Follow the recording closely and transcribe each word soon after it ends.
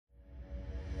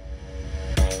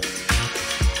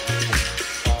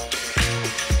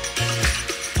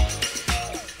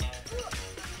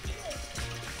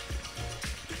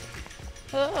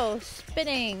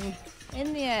spinning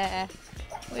in the air.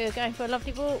 We are going for a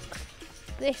lovely walk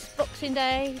this Boxing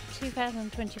Day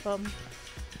 2021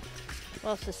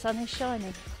 whilst the sun is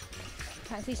shining.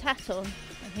 Has his hat on,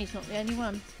 and he's not the only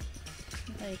one.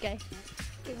 There you go.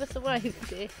 Give us a wave,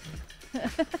 dear.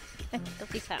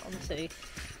 Got his hat on too.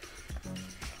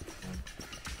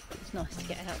 It's nice to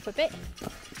get out for a bit.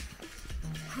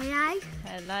 Hello.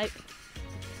 Hello.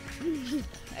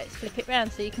 Let's flip it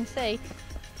round so you can see.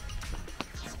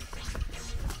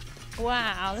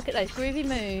 Wow, look at those groovy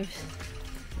moves.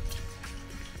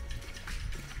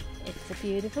 It's a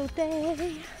beautiful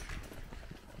day.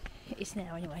 It is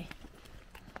now anyway.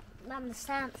 Mum, the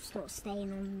stamp's not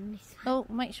staying on this one.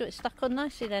 Oh, make sure it's stuck on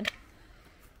nicely then.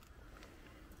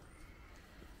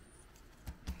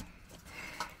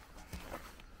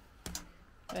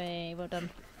 Hey, well done.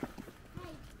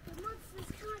 Hey, the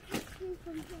monsters can't catch me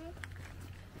from here.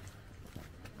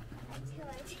 Until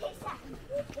I do something.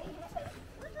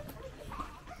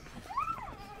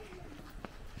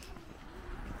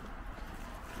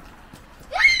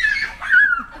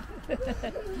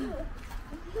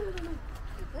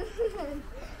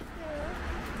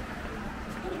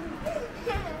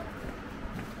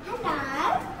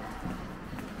 Hello.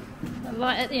 A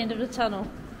light at the end of the tunnel.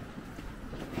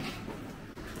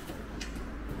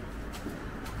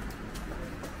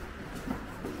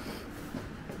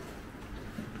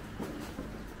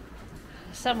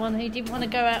 Someone who didn't want to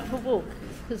go out for a walk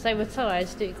because they were tired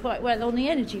did quite well on the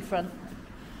energy front.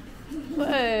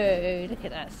 Whoa, look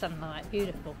at that sunlight,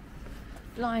 beautiful.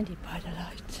 Blinded by the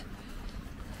light.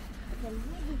 We're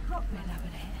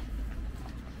loving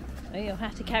it. Oh, you'll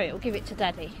have to carry it or give it to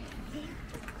Daddy.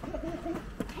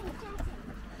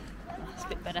 That's a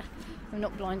bit better. I'm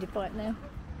not blinded by it now.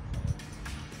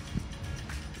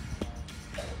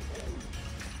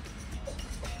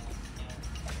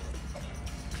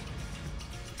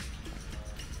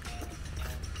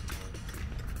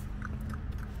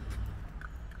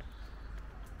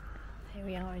 Here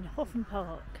we are in Hoffen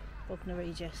Park, Bognor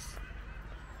Regis.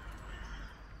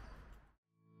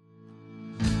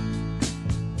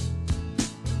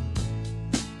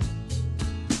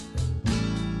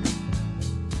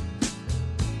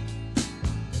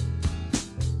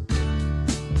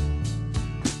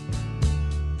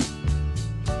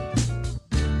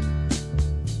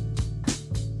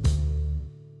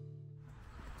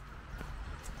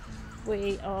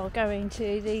 We are going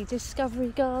to the Discovery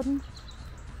Garden.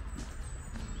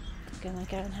 Gonna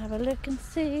go and have a look and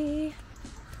see.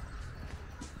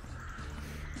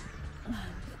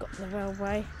 We've got the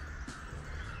railway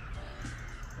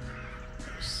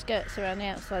which skirts around the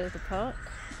outside of the park.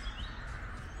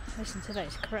 Listen to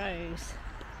those crows.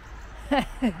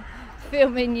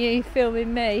 Filming you,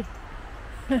 filming me.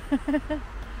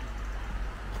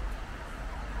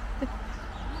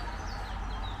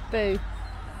 Boo.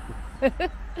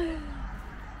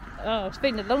 Oh, it's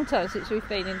been a long time since we've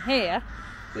been in here.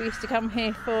 We used to come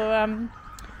here for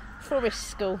forest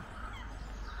school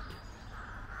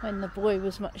when the boy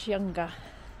was much younger.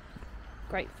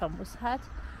 Great fun was had.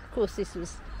 Of course, this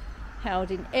was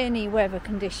held in any weather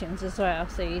conditions as well,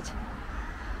 so you'd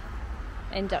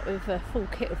end up with a full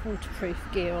kit of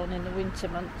waterproof gear on in the winter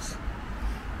months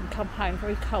and come home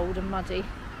very cold and muddy.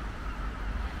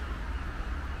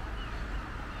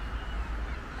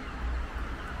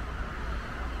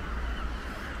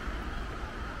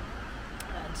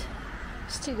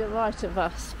 To the right of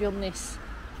us, beyond this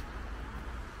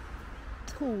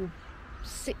tall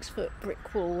 6-foot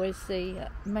brick wall, is the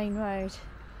main road.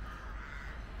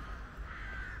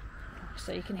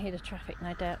 So you can hear the traffic,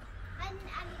 no doubt. And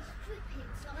it's dripping,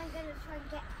 so I'm going to try and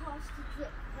get past the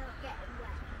drip without getting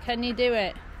wet. Can you do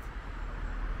it?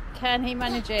 Can he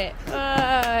manage it?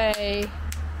 Hey!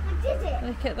 I did it!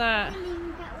 Look at that. I didn't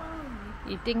even get one.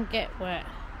 You didn't get wet.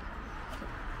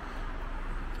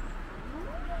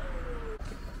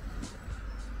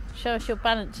 Show us your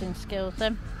balancing skills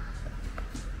then.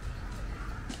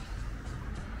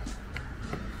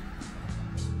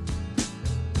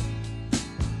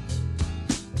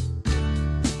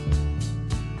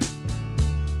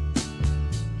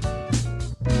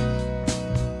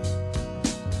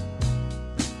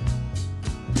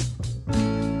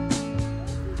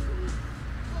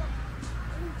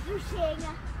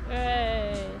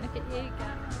 Hey, look at you go.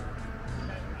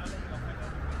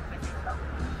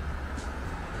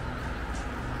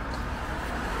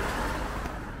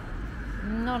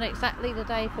 Not exactly the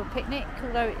day for a picnic,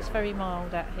 although it's very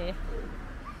mild out here.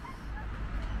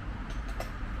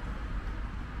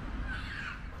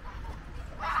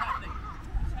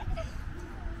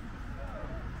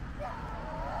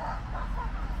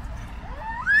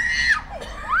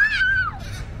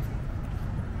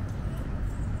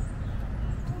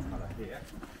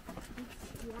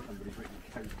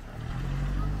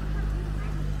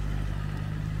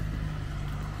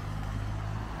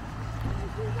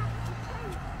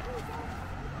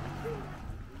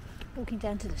 Walking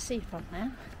down to the seafront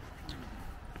now.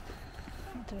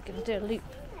 We're going to do a loop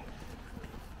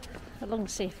along the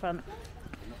seafront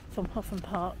from Hoffman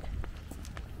Park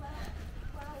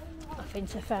up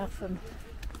into Faltham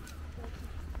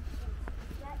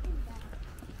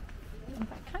and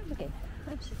back home again.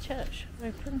 There's the church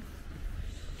open.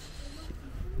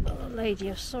 Our Lady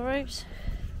of Sorrows.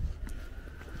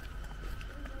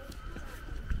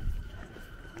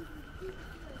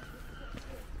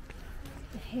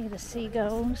 Hear the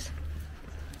seagulls.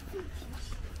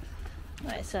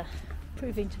 Well, it's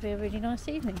proving to be a really nice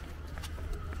evening.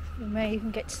 We may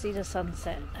even get to see the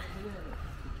sunset.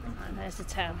 And there's the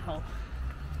town hall.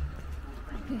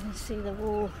 You can see the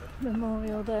war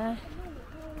memorial there.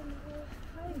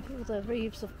 With all the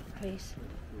wreaths of poppies.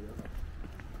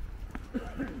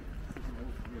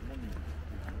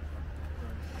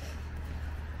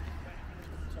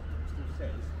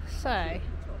 So,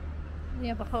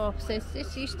 the other half says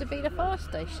this used to be the fire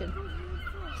station.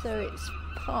 So it's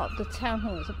part of the town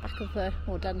hall, it's the back of the,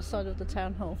 or down the side of the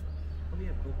town hall. Oh yeah,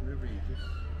 Bognor Regis.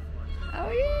 Oh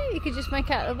yeah, you could just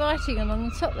make out the writing along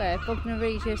the top there, Bognor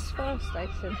Regis fire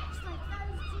station.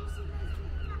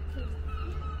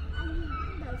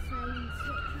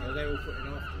 Oh, they're all put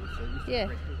in afterwards, so you Yeah.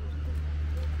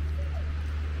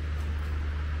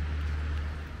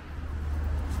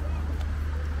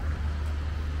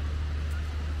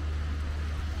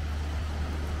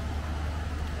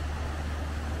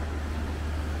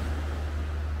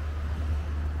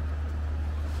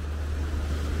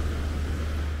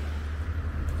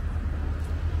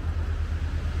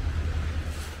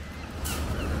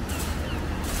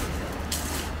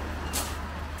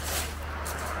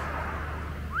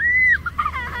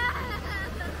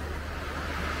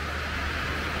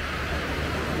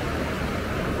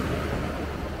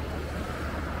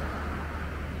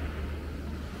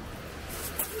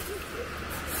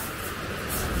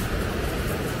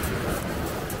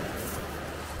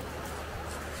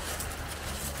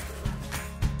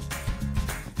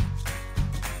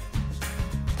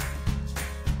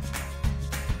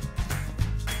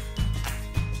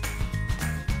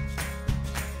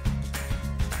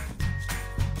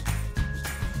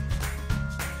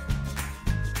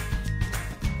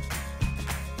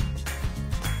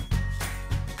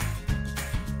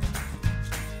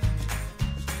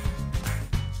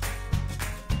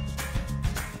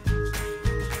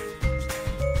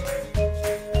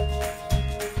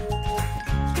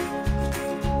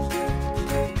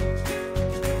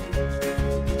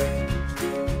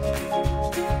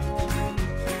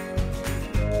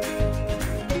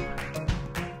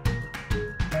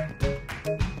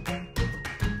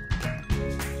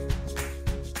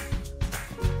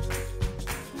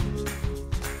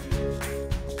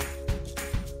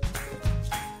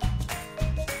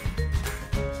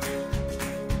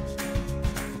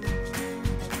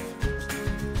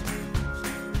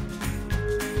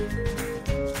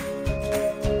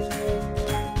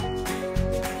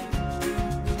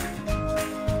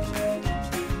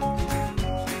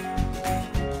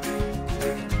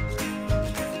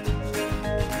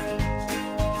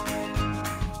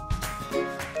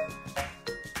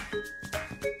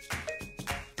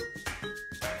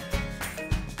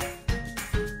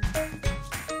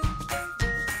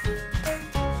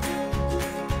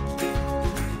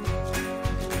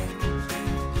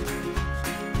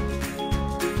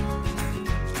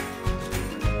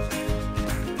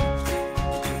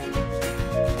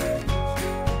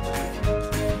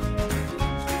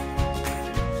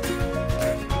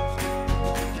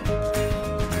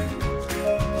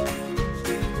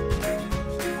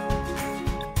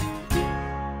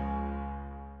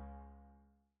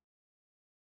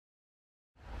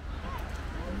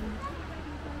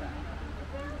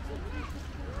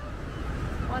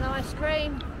 One ice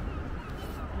cream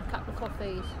and a couple of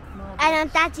coffees.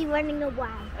 And Daddy running away.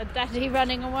 And Daddy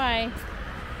running away.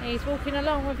 He's walking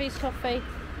along with his coffee.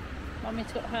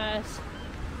 Mummy's got hers.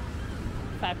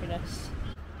 Fabulous.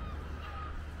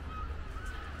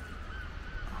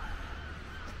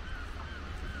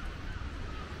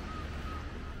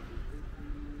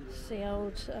 The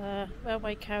old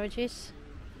railway carriages,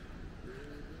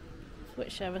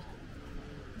 which there are a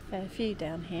fair few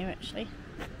down here actually,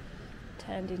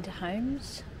 turned into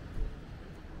homes.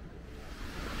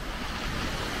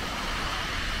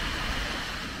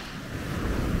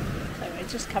 So we're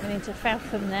just coming into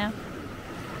Faltham now,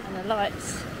 and the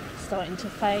lights starting to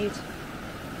fade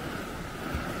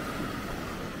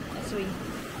as we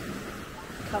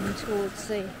come towards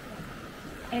the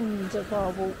end of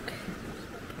our walk.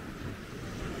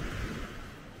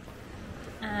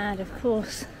 And of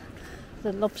course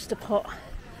the lobster pot,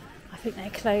 I think they're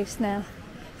closed now.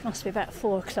 It must be about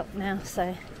 4 o'clock now,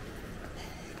 so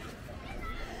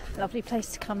lovely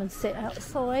place to come and sit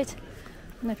outside.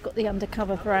 And they've got the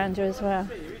undercover veranda as well.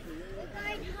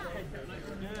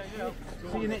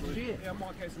 See you next year. Yeah, I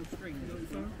might get some string.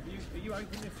 Are you open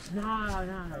this? No.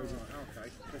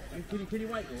 Okay. Can you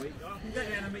wait a week? I can go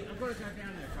down and meet. I've got to go down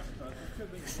there a couple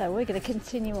of times. So we're going to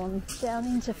continue on down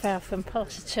into Falcon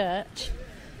past the church.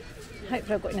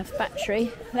 Hopefully I've got enough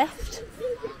battery left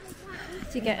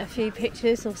to get a few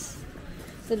pictures or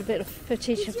a little bit of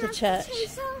footage of the church.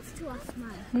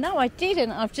 No, I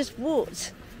didn't. I've just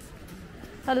walked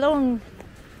along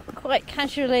quite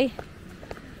casually,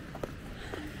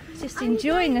 just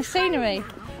enjoying the scenery.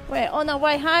 We're on our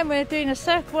way home. We're doing a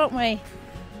circle, aren't we?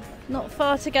 Not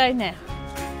far to go now.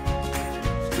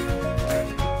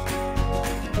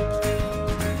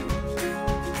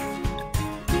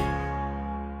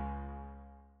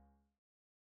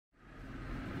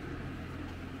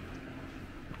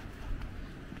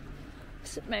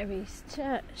 St Mary's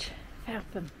Church,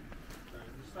 Falcon.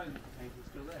 The stone painting's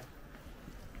still there.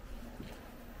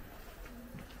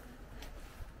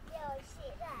 Yeah, I see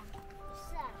it there. It's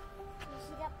there. You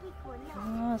see that big one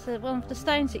Oh, now? so one of the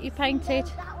stones that you painted.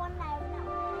 That one there and that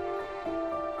one.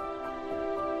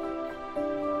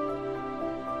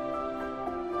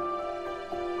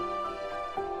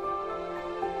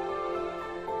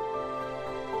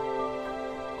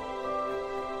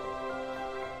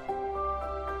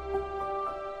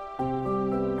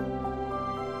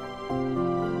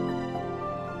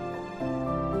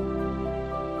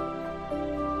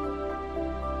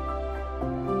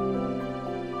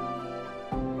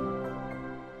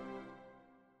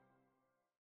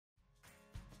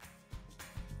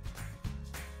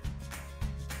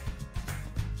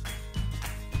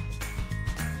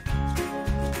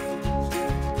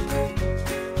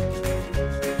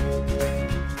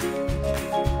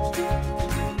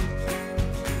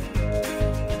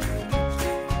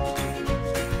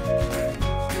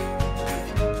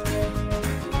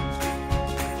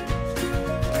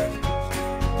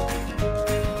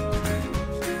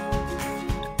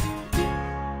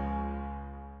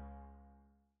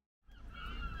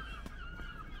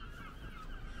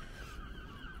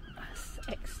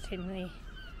 Exiting the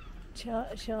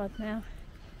churchyard now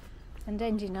and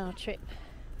ending our trip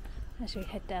as we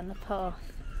head down the path.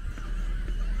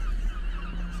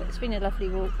 So it's been a lovely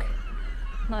walk,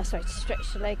 nice way to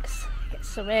stretch the legs, get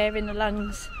some air in the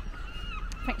lungs.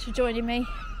 Thanks for joining me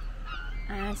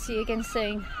and see you again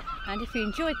soon. And if you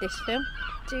enjoyed this film,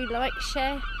 do like,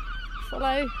 share,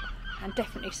 follow and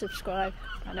definitely subscribe,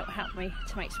 and it will help me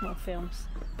to make some more films.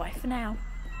 Bye for now.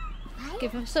 Bye.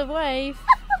 Give us a wave.